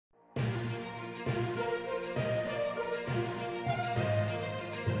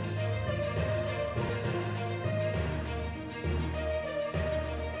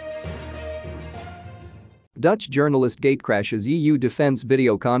Dutch journalist gatecrashes EU defense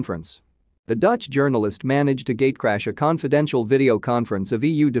video conference. A Dutch journalist managed to gatecrash a confidential video conference of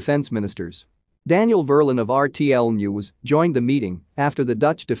EU defense ministers. Daniel Verlaan of RTL Nieuws joined the meeting after the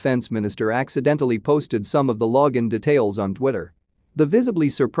Dutch defense minister accidentally posted some of the login details on Twitter. The visibly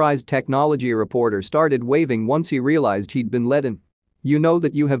surprised technology reporter started waving once he realized he'd been let in. "You know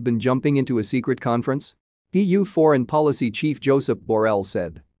that you have been jumping into a secret conference?" EU Foreign Policy Chief Josep Borrell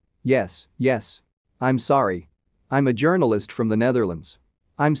said. Yes. I'm sorry. I'm a journalist from the Netherlands.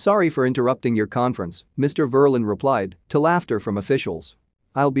 I'm sorry for interrupting your conference," Mr. Verlaan replied, to laughter from officials.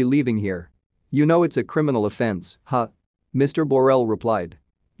 "I'll be leaving here. You know it's a criminal offence, huh?" Mr. Borrell replied.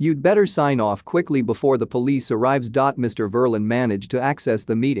 "You'd better sign off quickly before the police arrives." Mr. Verlaan managed to access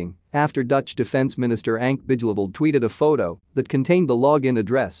the meeting after Dutch Defence Minister Bijleveld tweeted a photo that contained the login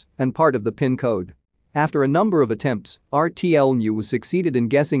address and part of the PIN code. After a number of attempts, RTL Nieuws succeeded in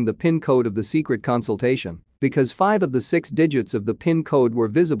guessing the PIN code of the secret consultation because 5 of the 6 digits of the PIN code were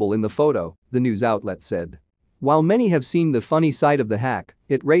visible in the photo, the news outlet said. While many have seen the funny side of the hack,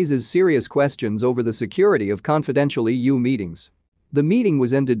 it raises serious questions over the security of confidential EU meetings. The meeting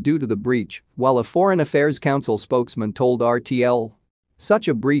was ended due to the breach, while a Foreign Affairs Council spokesman told RTL. Such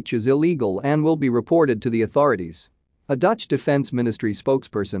a breach is illegal and will be reported to the authorities. A Dutch Defense Ministry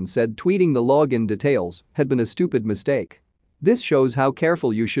spokesperson said tweeting the login details had been a stupid mistake. "This shows how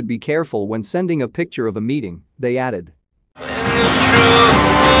careful you should be careful when sending a picture of a meeting," they added.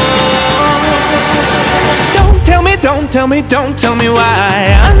 Don't tell me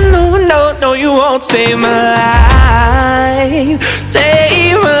why. I know you won't save my life.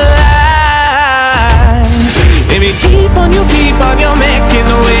 Save my life. Baby, keep on, you're making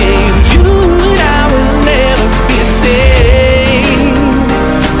the way.